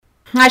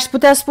Aș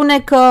putea spune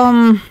că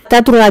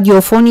teatrul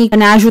radiofonic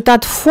ne-a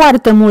ajutat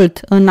foarte mult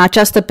în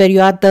această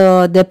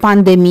perioadă de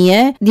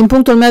pandemie. Din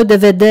punctul meu de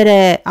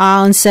vedere,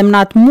 a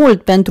însemnat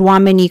mult pentru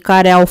oamenii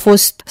care au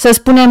fost, să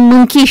spunem,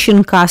 închiși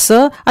în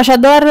casă.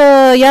 Așadar,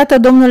 iată,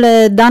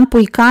 domnule Dan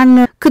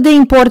Puican, cât de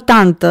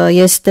importantă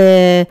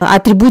este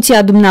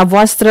atribuția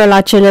dumneavoastră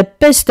la cele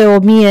peste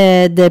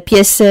 1000 de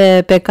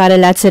piese pe care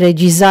le-ați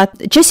regizat.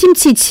 Ce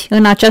simțiți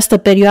în această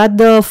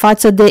perioadă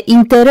față de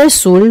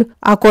interesul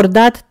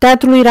acordat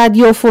teatrului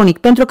radiofonic?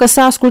 Pentru că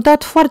s-a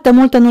ascultat foarte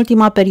mult în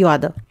ultima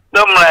perioadă.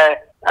 Domnule,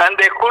 în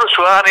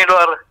decursul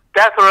anilor,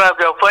 teatrul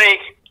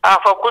radiofonic a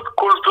făcut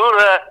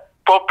cultură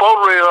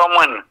poporului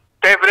român.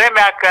 Pe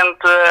vremea când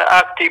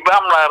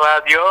activam la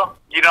radio,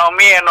 din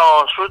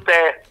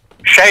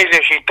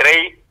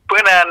 1963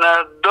 până în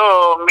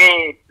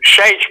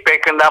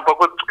 2016, când am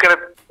făcut,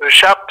 cred,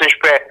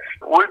 17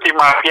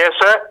 ultima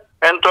piesă,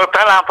 în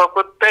total am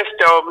făcut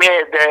peste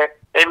 1000 de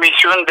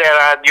emisiuni de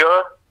radio,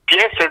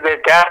 piese de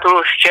teatru,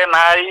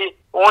 scenarii,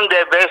 unde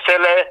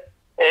vesele,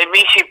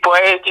 emisii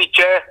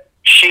poetice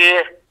și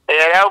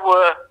erau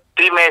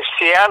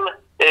trimestrial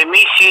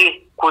emisii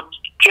cu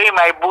cei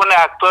mai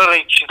buni actori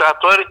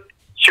recitatori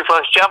și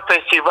făceam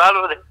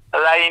festivaluri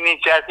la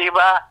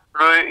inițiativa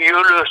lui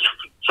Iulius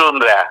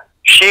Sundrea.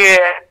 Și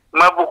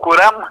mă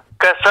bucuram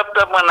că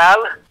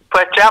săptămânal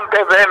făceam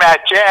pe vremea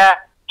aceea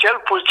cel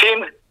puțin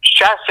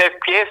 6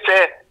 piese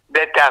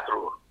de teatru.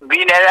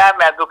 Vinerea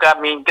mi-aduc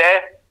aminte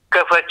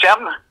că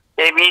făceam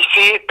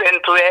emisii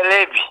pentru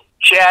elevi,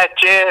 ceea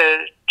ce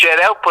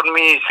cereau prin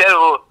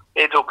Ministerul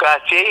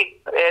Educației.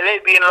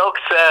 Elevii, în loc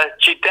să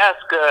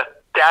citească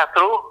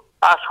teatru,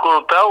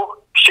 ascultau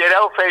și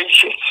erau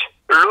fericiți.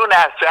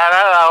 Lunea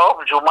seara, la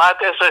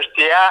 8:30, să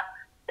știa,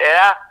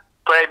 era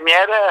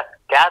premieră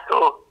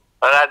teatru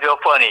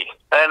radiofonic.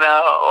 În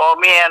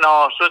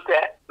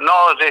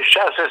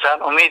 1996 s-a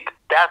numit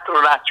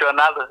Teatrul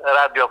Național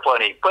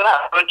Radiofonic. Până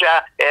atunci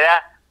era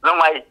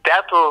numai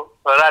teatru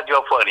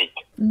radiofonic.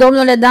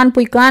 Domnule Dan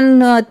Puican,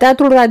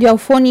 teatrul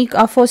radiofonic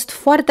a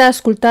fost foarte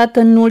ascultat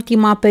în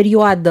ultima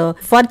perioadă.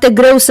 Foarte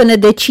greu să ne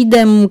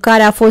decidem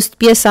care a fost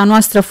piesa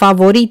noastră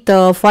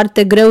favorită,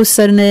 foarte greu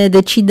să ne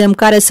decidem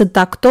care sunt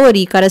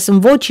actorii, care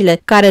sunt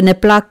vocile care ne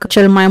plac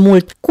cel mai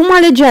mult. Cum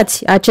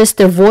alegeați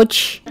aceste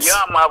voci? Eu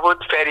am avut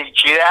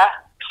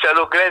fericirea să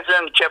lucrez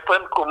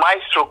începând cu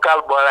maestru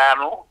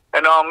Calboranu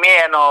în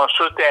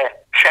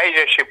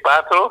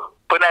 1964,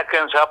 până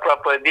când s-a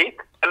prăpădit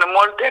în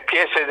multe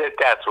piese de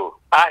teatru.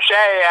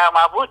 Așa am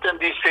avut în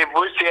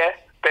distribuție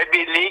pe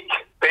Bilic,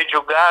 pe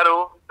Giugaru,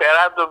 pe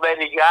Radu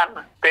Beligan,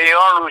 pe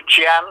Ion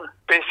Lucian,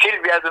 pe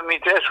Silvia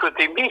Dumitrescu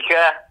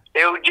Timică,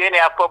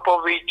 Eugenia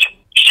Popovici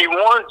și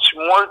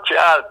mulți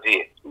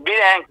alții.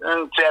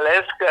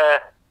 Bineînțeles că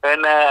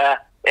în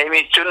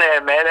emisiunile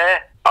mele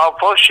au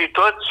fost și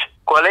toți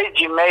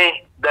colegii mei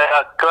de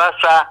la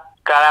clasa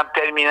care am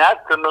terminat,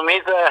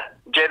 numită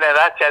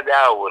Generația de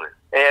Aur.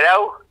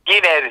 Erau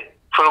tineri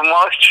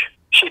frumoși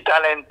și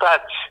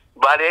talentați.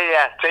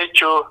 Valeria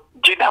Seciu,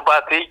 Gina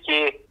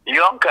Patrichi,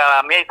 Ion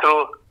Caramitru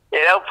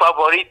erau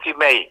favoriții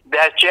mei. De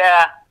aceea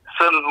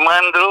sunt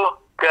mândru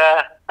că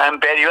în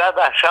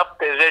perioada 70-80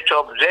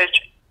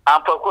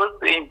 am făcut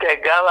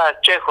integrala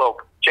Cehov,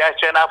 ceea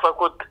ce n-a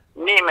făcut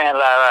nimeni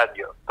la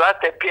radio.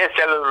 Toate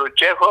piesele lui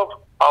Cehov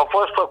au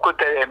fost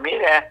făcute de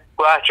mine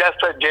cu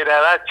această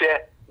generație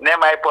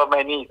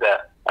nemaipomenită,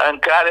 în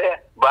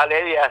care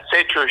Valeria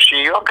Seciu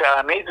și Ion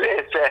Caramitru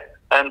este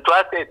în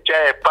toate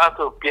cele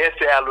 4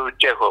 piese ale lui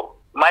Cehov.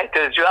 Mai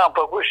târziu am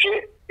făcut și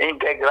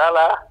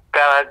integrala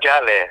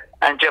Caragiale,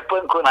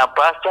 începând cu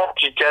Napasta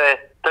și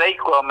cele 3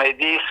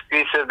 comedii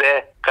scrise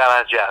de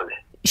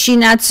Caragiale. Și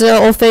ne-ați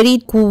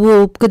oferit cu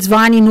câțiva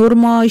ani în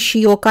urmă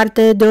și o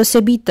carte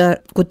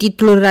deosebită, cu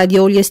titlul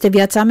Radioul este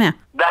viața mea.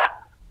 Da,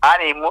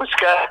 Ani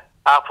Muscă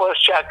a fost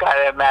cea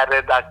care mi-a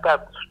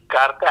redactat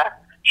cartea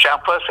și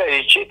am fost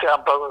fericit.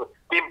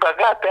 Din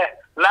păcate,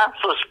 n-am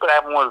spus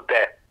prea multe,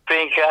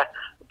 fiindcă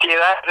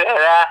tirajul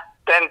era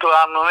pentru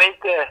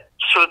anumite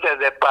sute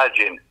de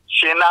pagini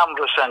și n-am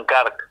vrut să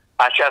încarc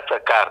această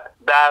carte,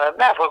 dar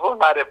mi-a făcut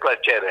mare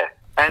plăcere.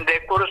 În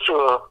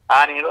decursul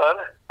anilor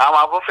am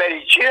avut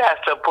fericirea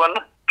să pun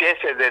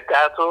piese de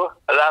teatru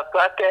la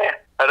toate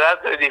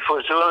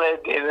radiodifuziunile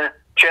din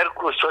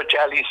cercul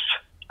socialist.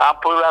 Am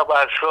pus la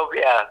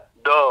Varsovia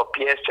 2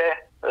 piese,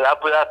 la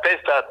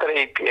Budapesta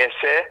 3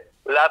 piese,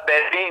 la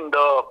Berlin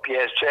 2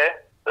 piese,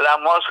 la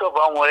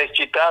Moscova un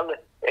recital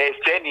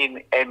Esenin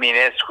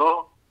Eminescu,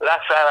 la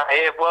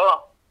Sarajevo,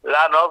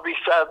 la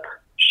Novi Sad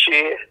și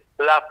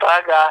la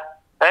Praga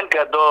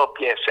încă 2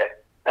 piese.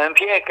 În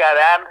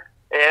fiecare an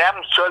eram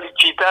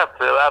solicitat.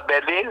 La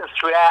Berlin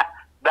spunea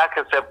dacă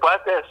se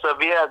poate să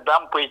vină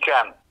Dan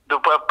Puican.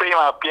 După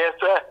prima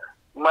piesă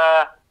mă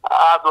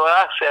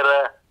adoraseră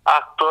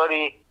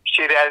actorii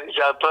și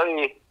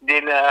realizatorii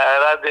din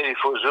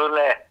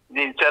radiodifuziunile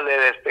din cele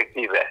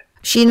respective.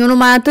 Și nu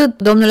numai atât,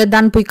 domnule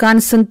Dan Puican,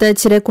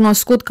 sunteți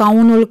recunoscut ca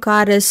unul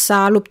care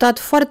s-a luptat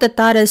foarte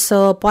tare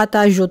să poată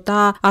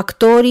ajuta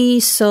actorii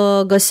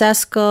să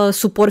găsească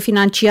suport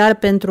financiar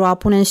pentru a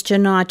pune în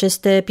scenă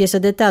aceste piese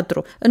de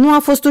teatru. Nu a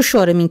fost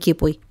ușor, îmi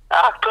închipui.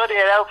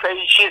 Actorii erau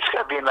fericiți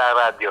că vin la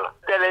radio.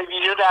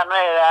 Televiziunea nu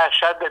era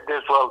așa de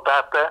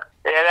dezvoltată.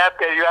 Era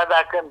perioada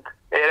când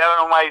erau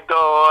numai 2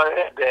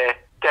 ore de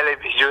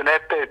televiziune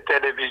pe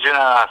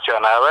televiziunea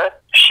națională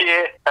și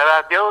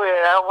radio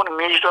era un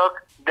mijloc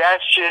de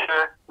a-și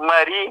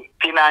mări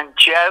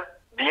financiar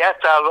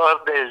viața lor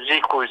de zi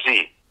cu zi.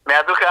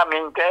 Mi-aduc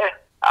aminte,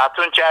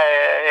 atunci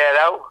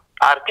erau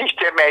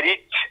artiști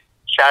emeriți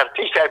și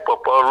artiști ai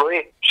poporului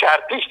și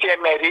artiștii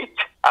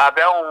emeriți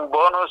aveau un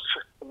bonus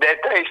de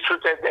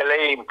 300 de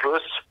lei în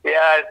plus,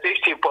 iar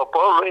artiștii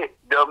poporului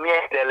de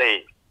 1000 de lei.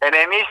 În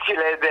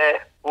emisiile de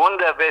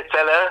undă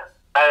veselă,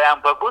 care am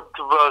făcut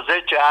vreo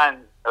 10 ani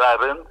la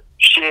rând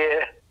și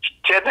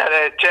scenele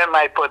cel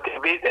mai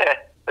potrivite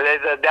le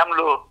dădeam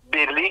lui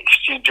Bilic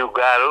și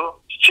Giugaru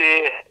și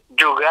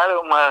Giugaru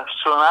mă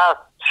suna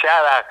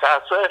seara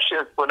acasă și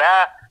îmi spunea: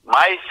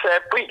 Maestre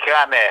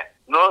Puicane,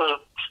 nu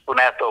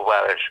spunea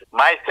tovarăș,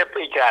 Maestre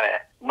Puicane,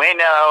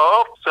 mâine la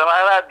 8 sunt la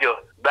radio,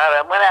 dar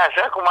rămâne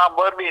așa cum am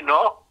vorbit,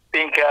 nu?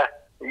 Fiindcă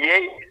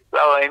ei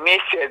la o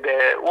emisie de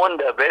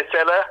undă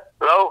veselă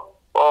luau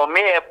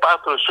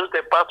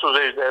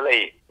 1440 de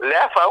lei.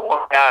 Leafa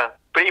unui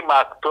prim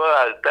actor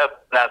al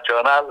teatrului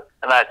național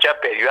în acea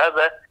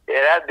perioadă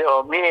era de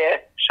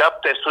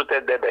 1700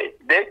 de lei.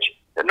 Deci,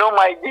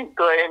 numai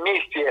dintr-o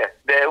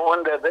emisie de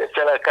undă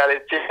veselă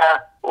care ținea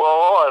o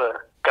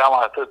oră, cam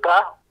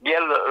atâta,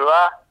 el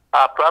lua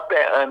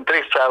aproape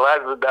întreg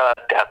salariul de la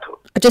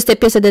teatru. Aceste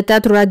piese de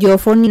teatru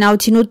radiofonic ne-au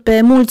ținut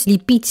pe mulți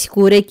lipiți cu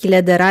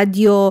urechile de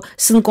radio.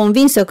 Sunt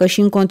convinsă că și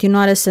în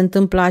continuare se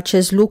întâmplă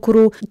acest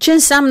lucru. Ce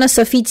înseamnă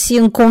să fiți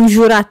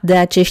înconjurat de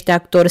acești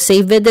actori,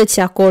 să-i vedeți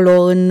acolo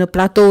în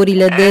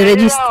platourile de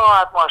registrare? Era o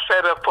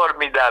atmosferă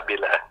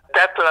formidabilă.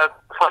 Teatrul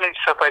radiofonic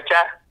se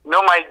făcea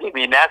numai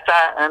dimineața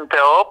între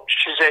 8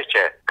 și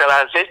 10. Că la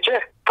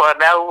 10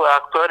 porneau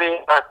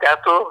actorii la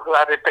teatru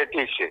la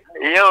repetiții.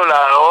 Eu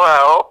la ora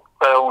 8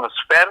 un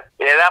sfert,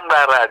 eram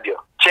la radio.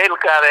 Cel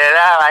care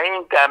era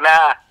înaintea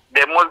mea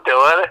de multe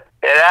ori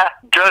era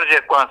George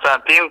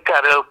Constantin,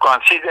 care îl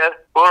consider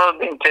unul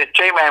dintre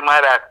cei mai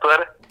mari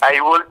actori ai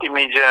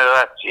ultimii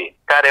generații,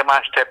 care mă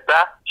aștepta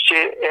și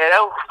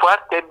erau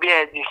foarte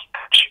bine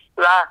dispuși.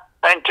 La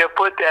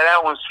început era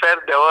un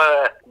sfert de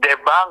oră de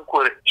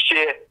bancuri și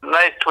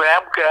noi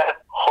spuneam că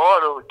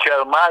horul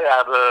cel mare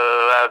al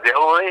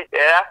radioului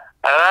era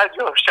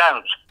Radio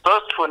Șanț.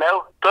 Toți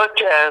spuneau tot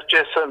ceea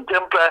ce se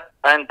întâmplă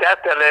în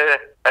teatrele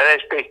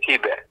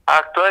respective.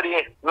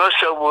 Actorii nu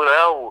se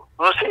urău,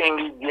 nu se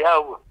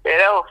invidiau,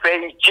 erau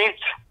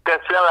fericiți că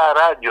sunt la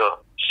radio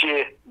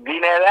și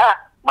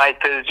vinerea mai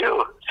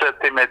târziu să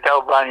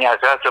trimiteau banii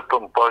acasă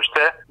prin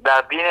poștă,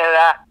 dar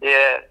vinerea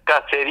e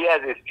caseria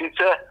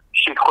deschisă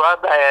și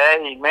coada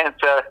era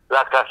imensă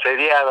la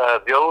caseria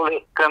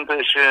radioului când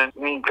își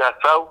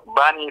încasau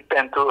banii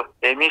pentru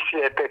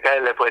emisiile pe care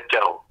le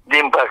făceau.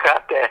 Din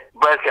păcate,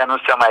 văd că nu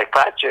se mai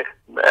face.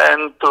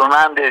 Într-un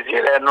an de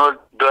zile,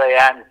 nu 2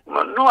 ani,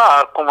 nu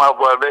acum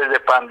vorbesc de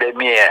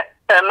pandemie.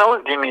 În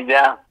ultimii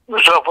ani nu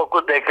s-au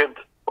făcut decât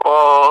o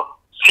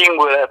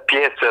singură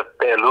piesă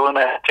pe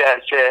lună, ceea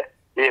ce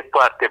e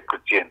foarte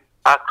puțin.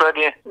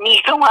 Actorii,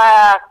 nici nu mai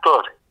ai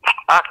actori.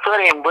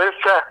 Actorii în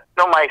vârstă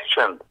nu mai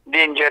sunt.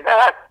 Din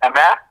generația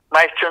mea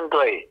mai sunt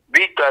 2.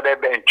 Victor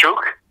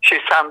Ebenciuc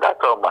și Sanda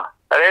Toma.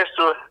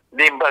 Restul,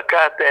 din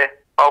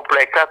păcate, au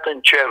plecat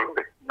în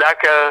ceruri.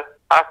 Dacă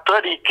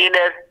actorii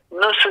tineri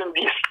nu sunt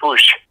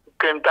dispuși,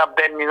 când am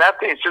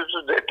terminat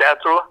institutul de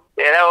teatru,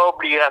 era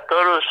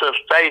obligatoriu să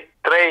stai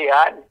 3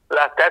 ani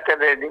la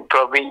teatrele din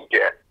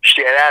provincie.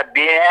 Și era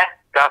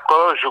bine că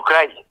acolo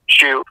jucai.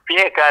 Și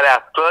fiecare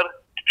actor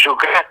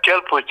juca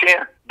cel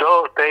puțin 2-3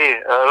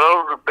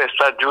 roluri pe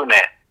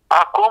stagiune.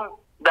 Acum,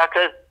 dacă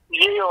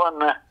e un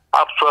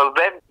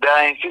absolvent de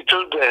la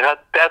institutul de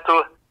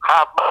teatru,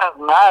 habar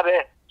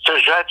n-are să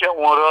joace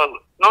un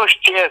rol. Nu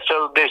știe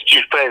să-l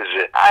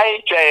descifreze.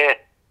 Aici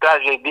e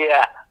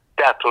tragedia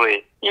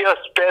teatrului. Eu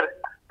sper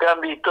că în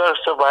viitor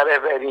se va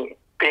reveni,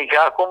 fiindcă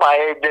acum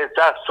e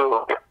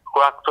dezastru cu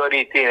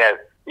actorii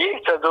tineri.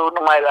 Ei se duc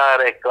numai la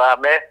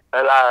reclame,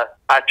 la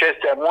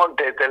aceste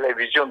multe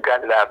televiziuni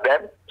care le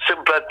avem,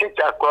 sunt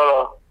plătiți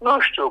acolo, nu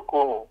știu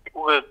cu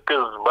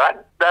câți bani,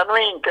 dar nu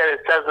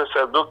interesează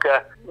să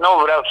ducă, nu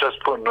vreau să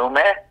spun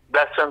nume,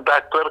 dar sunt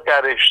actori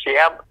care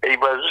știam, îi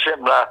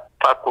văzusem la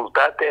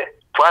facultate,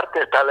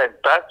 foarte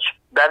talentați,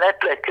 dar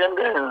neplecând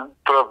în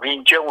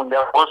provincie unde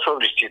au fost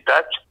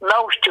solicitați,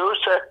 n-au știut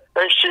să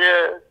își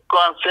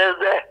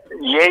conserve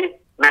ei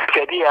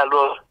meseria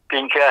lor,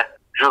 fiindcă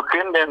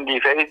jucând în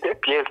diferite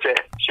piese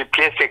și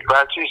piese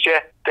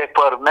clasice, te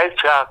formezi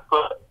ca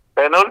actor.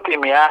 În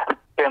ultimii ani,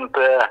 când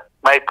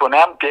mai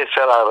puneam piese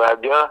la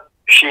radio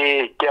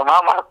și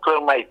chemam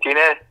actori mai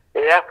tineri,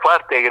 era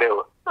foarte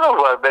greu. Nu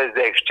vorbesc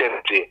de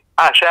excepții.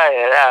 Așa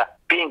era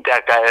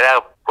Pintea, care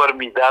era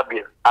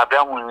formidabil,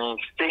 avea un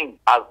instinct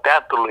al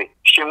teatrului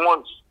și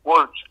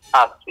mulți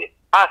alții.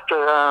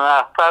 Astăzi, în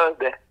afară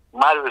de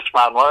Marius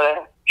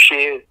Manole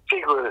și,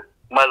 sigur,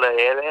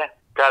 Mălăele,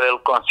 care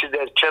îl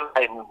consider cel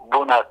mai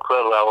bun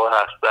actor la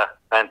ora asta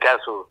în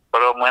teatru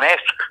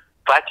românesc,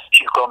 face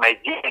și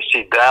comedie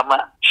și dramă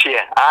și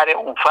are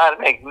un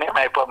farmec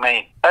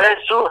nemaipomenit.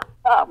 Restul,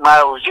 am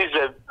auzit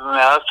de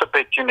dumneavoastră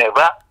pe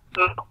cineva,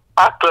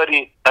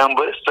 actorii în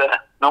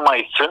vârstă nu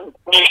mai sunt,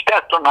 nici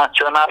Teatrul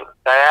Național,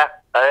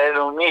 care a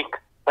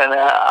renumit în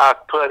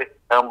actori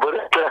în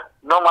vârstă,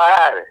 nu mai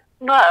are.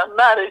 Nu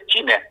are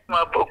cine.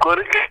 Mă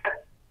bucur că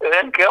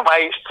încă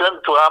mai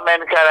sunt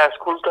oameni care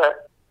ascultă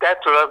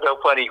teatrul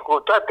radiofonic, cu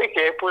toate că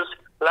e pus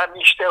la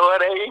niște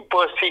ore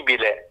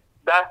imposibile.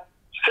 Dar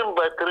sunt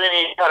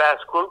bătrânii care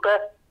ascultă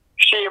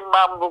și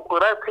m-am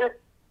bucurat că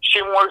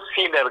și mulți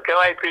tineri, că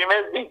mai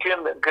primesc din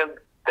când în când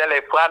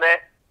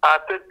telefoane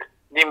atât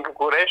din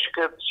București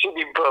cât și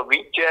din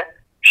provincie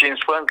și îmi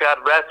spun că ar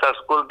vrea să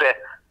asculte,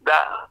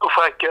 dar nu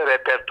fac eu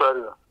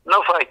repertoriu, nu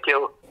fac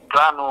eu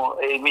planul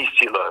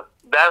emisiilor,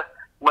 dar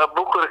mă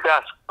bucur că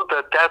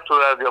ascultă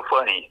teatrul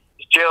radiofonic.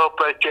 Ce o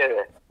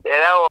plăcere!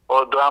 Era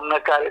o doamnă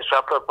care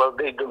s-a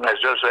prăpădit,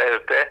 Dumnezeu să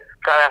ierte,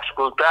 care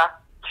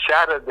asculta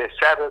seară de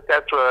seară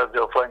teatrul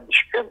radiofonic.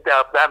 Și când te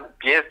aflam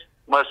piese,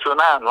 mă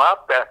suna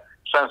noaptea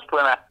să-mi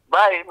spună,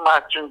 bai,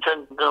 m-ați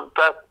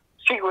întâmplat.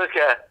 Sigur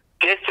că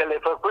piesele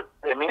făcute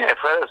de mine,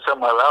 fără să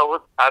mă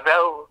laud,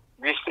 aveau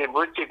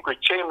distribuții cu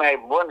cei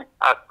mai buni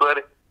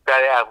actori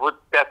care a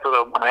avut teatrul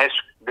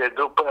românesc de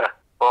după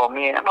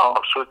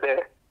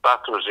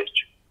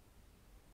 1940.